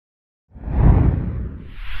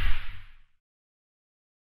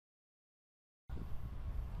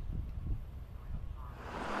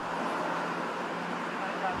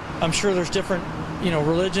I'm sure there's different,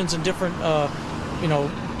 religions and different,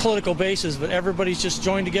 political bases, but everybody's just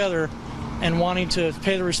joined together and wanting to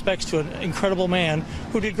pay the respects to an incredible man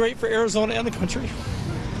who did great for Arizona and the country.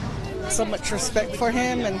 So much respect for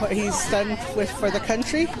him and what he's done for the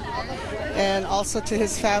country, and also to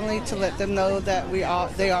his family, to let them know that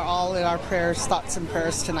they are all in our prayers, thoughts and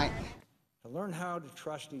prayers tonight. To learn how to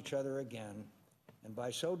trust each other again, and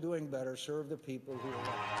by so doing better serve the people who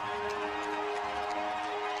elected.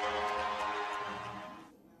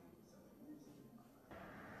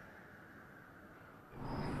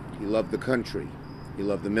 He loved the country, he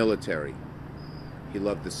loved the military, he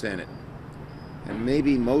loved the Senate. And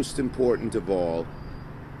maybe most important of all,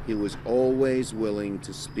 he was always willing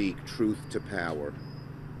to speak truth to power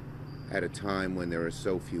at a time when there are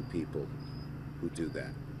so few people who do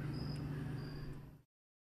that.